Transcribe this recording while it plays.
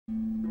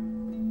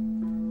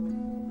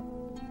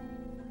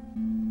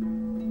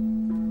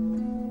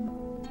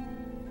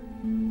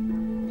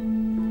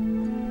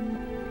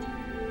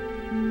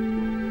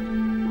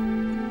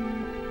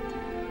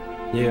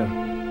Yeah,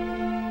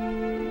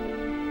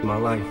 my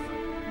life,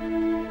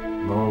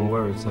 my own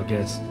words, I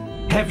guess.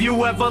 Have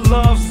you ever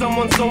loved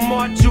someone so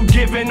much you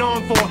giving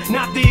on for?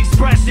 Not the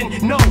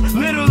expression, no,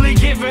 literally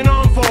giving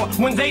on for.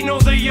 When they know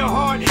they're your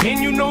heart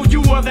and you know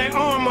you are their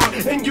armor,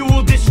 and you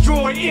will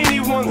destroy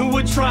anyone who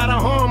would try to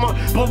harm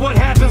her. But what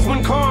happens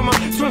when karma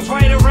turns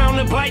right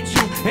around to bite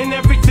you, and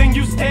everything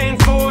you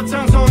stand for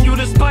turns on you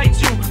to spite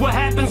you? What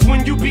happens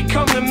when you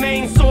become the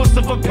main source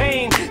of a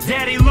pain?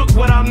 Daddy, look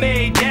what I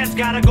made. Dad's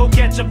gotta go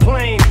catch a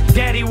plane.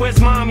 Daddy, where's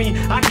mommy?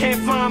 I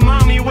can't find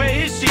mommy, where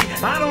is she?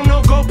 I don't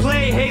know, go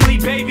play, Haley,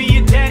 baby,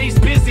 your daddy's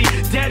busy.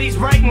 Daddy's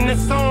writing the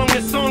song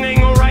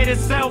ain't gonna write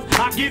itself.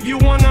 I give you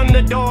one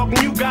underdog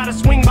and you gotta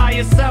swing by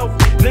yourself.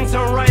 Then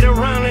turn right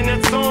around in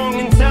that song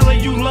and tell her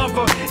you love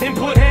her, and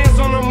put hands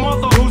on her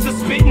mother who's a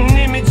spitting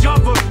image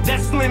of her.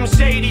 That's Slim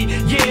Shady,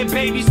 yeah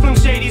baby, Slim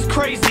Shady's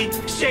crazy.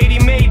 Shady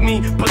made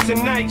me, but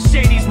tonight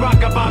Shady's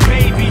rockabye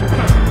baby.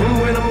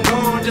 And when I'm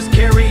gone, just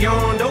carry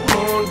on, don't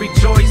mourn,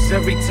 rejoice.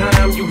 Every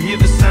time you hear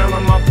the sound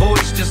of my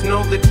voice, just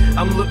know that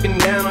I'm looking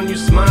down on you,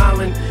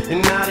 smiling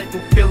and nodding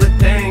and feel a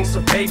thing. So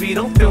baby,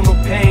 don't feel no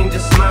pain,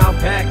 just smile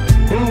back.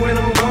 And when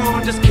I'm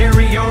gone, just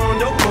carry on,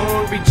 don't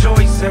mourn,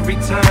 rejoice. Every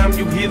time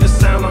you hear the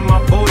sound of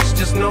my voice,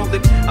 just know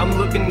that I'm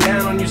looking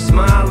down on you,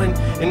 smiling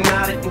and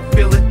nodding and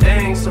feel a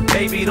thing. So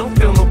baby, don't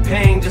feel no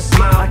pain, just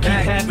smile back.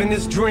 I keep having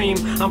this dream,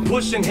 I'm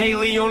pushing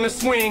Haley on the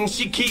swing.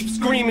 She keeps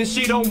screaming,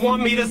 she don't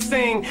want me to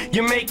sing.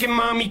 You're making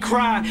mommy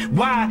cry.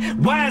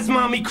 Why is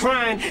mommy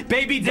crying?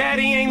 Baby,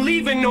 daddy ain't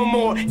leaving no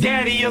more.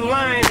 Daddy, you're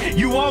lying.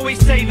 You always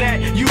say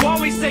that, you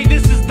always say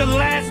this is the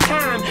last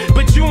time,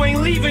 but you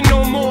ain't leaving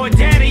no more.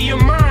 Daddy,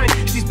 you're mine.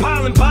 She's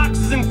piling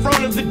boxes in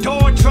front of the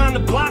door, trying to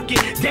block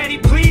it. Daddy,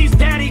 please,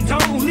 daddy,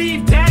 don't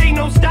leave. Daddy,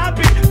 no, stop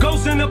it.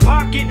 Goes in the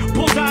pocket,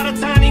 pulls out a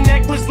tiny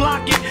necklace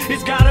locket.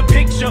 It's got a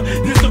picture,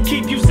 this'll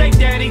keep you safe,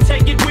 daddy,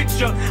 take it with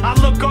you. I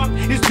look up,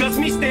 it's just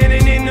me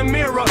standing in the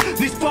mirror.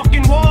 These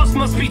fucking walls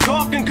must be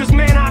talking, cause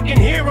man, I can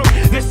hear them.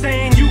 They're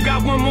saying you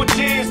got one more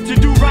chance to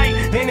do right,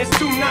 and it's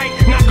tonight.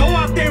 Now go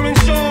out there and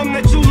show them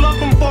that you love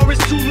them, for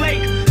it's too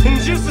late. And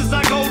just as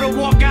I go to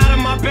walk out of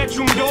my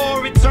bedroom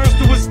door, it turns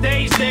to a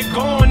stage, they're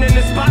gone, and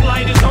the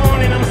spotlight is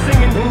on, and I'm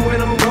singing. And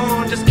when I'm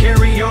gone, just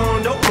carry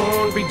on, don't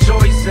mourn,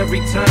 rejoice.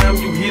 Every time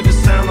you hear the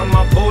sound of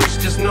my voice,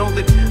 just know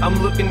that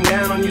I'm looking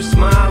down on you,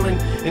 smiling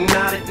and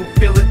nodding and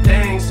feel a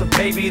thing. So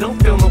baby,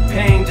 don't feel no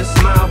pain, just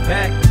smile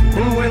back.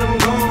 And when I'm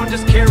gone,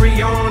 just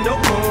carry on,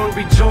 don't mourn,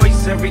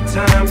 rejoice. Every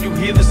time you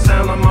hear the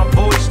sound of my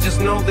voice,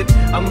 just know that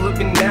I'm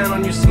looking down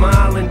on you,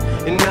 smiling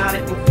and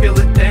nodding and feel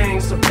a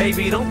thing. So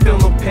baby, don't feel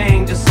no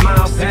pain, just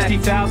smile back.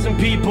 60,000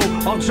 people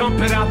all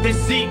jumping out their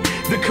seat.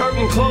 The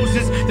curtain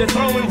closes, they're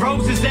throwing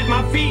roses at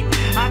my feet.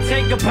 I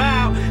take a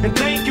bow and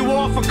thank you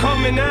all for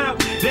coming out.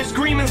 They're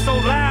screaming so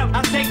loud,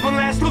 I take one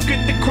last look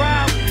at the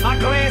crowd. I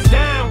glance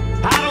down,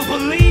 I don't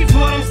believe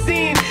what I'm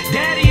seeing.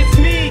 Daddy, it's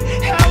me,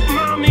 help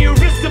mommy, her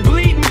wrists are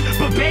bleeding.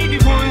 But baby,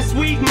 we're in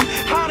Sweden,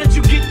 how did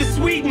you get to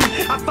Sweden?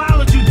 I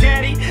followed you,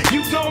 daddy,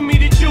 you told me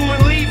that you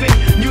weren't leaving.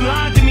 You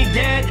lied to me,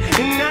 dad,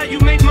 and now you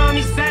make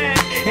mommy sad.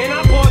 And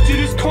I bought you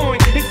this coin,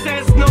 it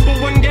says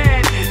 #1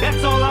 dad.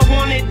 That's all I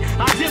wanted,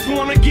 I just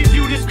wanna give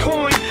you this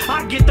coin.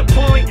 I get the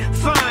point,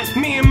 fine,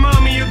 me and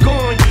mommy are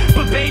going.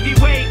 But baby,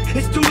 wait,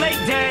 it's too late,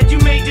 dad, you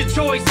made your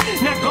choice.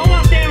 Now go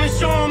out there and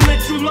show them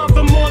that you love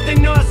them more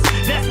than us.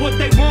 That's what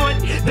they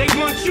want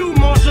you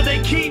more, so they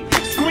keep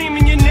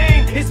screaming your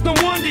name. It's no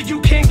wonder you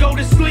can't go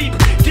to sleep,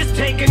 just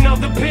take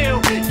another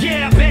pill.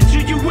 Yeah, I bet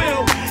you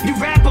will, you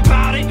rap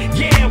about it,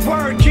 yeah,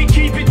 word, keep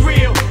it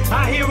real.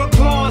 I hear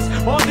applause,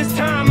 all this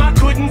time I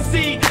couldn't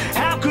see.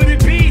 How could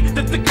it be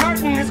that the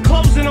curtain is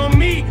closing on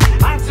me?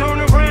 I turn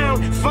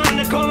around, find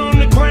the gun on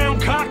the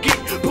ground, cock it,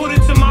 put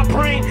it to my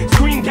brain,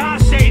 scream die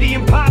Shady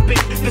and pop it.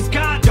 The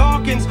sky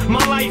darkens,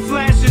 my light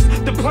flashes.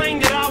 The plane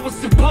that I was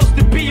supposed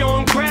to be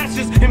on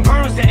crashes and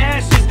burns to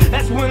ashes.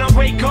 That's when I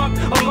wake up,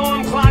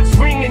 alarm clock's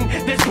ringing.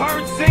 There's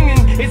birds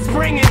singing, it's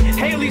springing.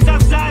 Haley's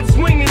outside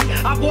swinging.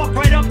 I walk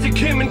right up to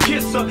Kim and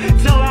kiss her,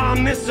 tell her I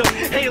miss her.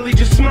 Haley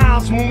just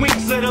smiles and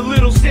winks at her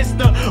little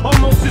sister,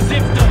 almost as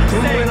if to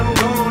say, when I'm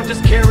gone,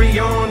 just carry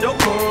on, don't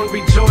mourn,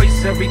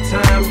 rejoice. Every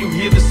time you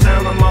hear the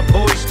sound of my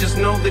voice, just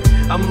know that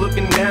I'm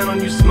looking down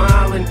on you,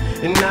 smiling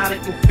and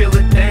nodding and feel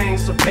a thing.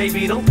 So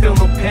baby, don't feel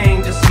no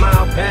pain, just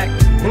smile back.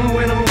 And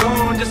when I'm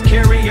gone, just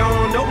carry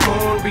on, don't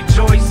mourn,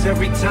 rejoice.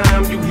 Every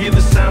time you hear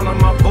the sound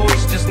of my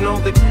voice, just know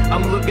that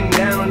I'm looking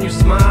down on you,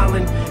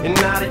 smiling and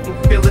nodding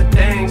and feel a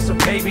thing. So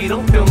baby,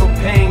 don't feel no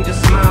pain,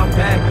 just smile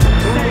back.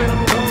 And when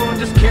I'm gone,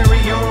 just carry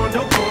on,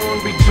 don't mourn,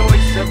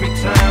 rejoice. Every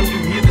time you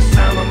hear the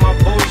sound of my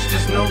voice,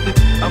 just know that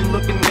I'm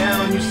looking down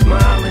on you,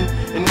 smiling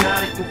and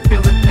nodding and feel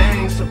a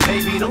thing. So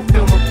baby, don't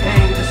feel no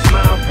pain, just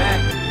smile back.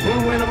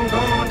 And when I'm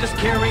gone, just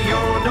carry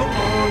on, don't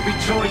mourn,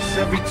 rejoice.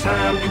 Every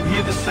time you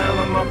hear the sound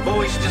of my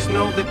voice, just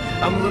know that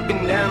I'm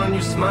looking down on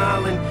you,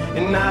 smiling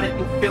and nodding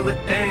and feel a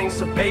thing.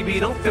 So baby,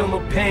 don't feel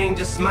no pain,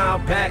 just smile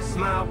back,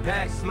 smile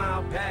back,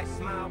 smile back,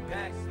 smile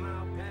back.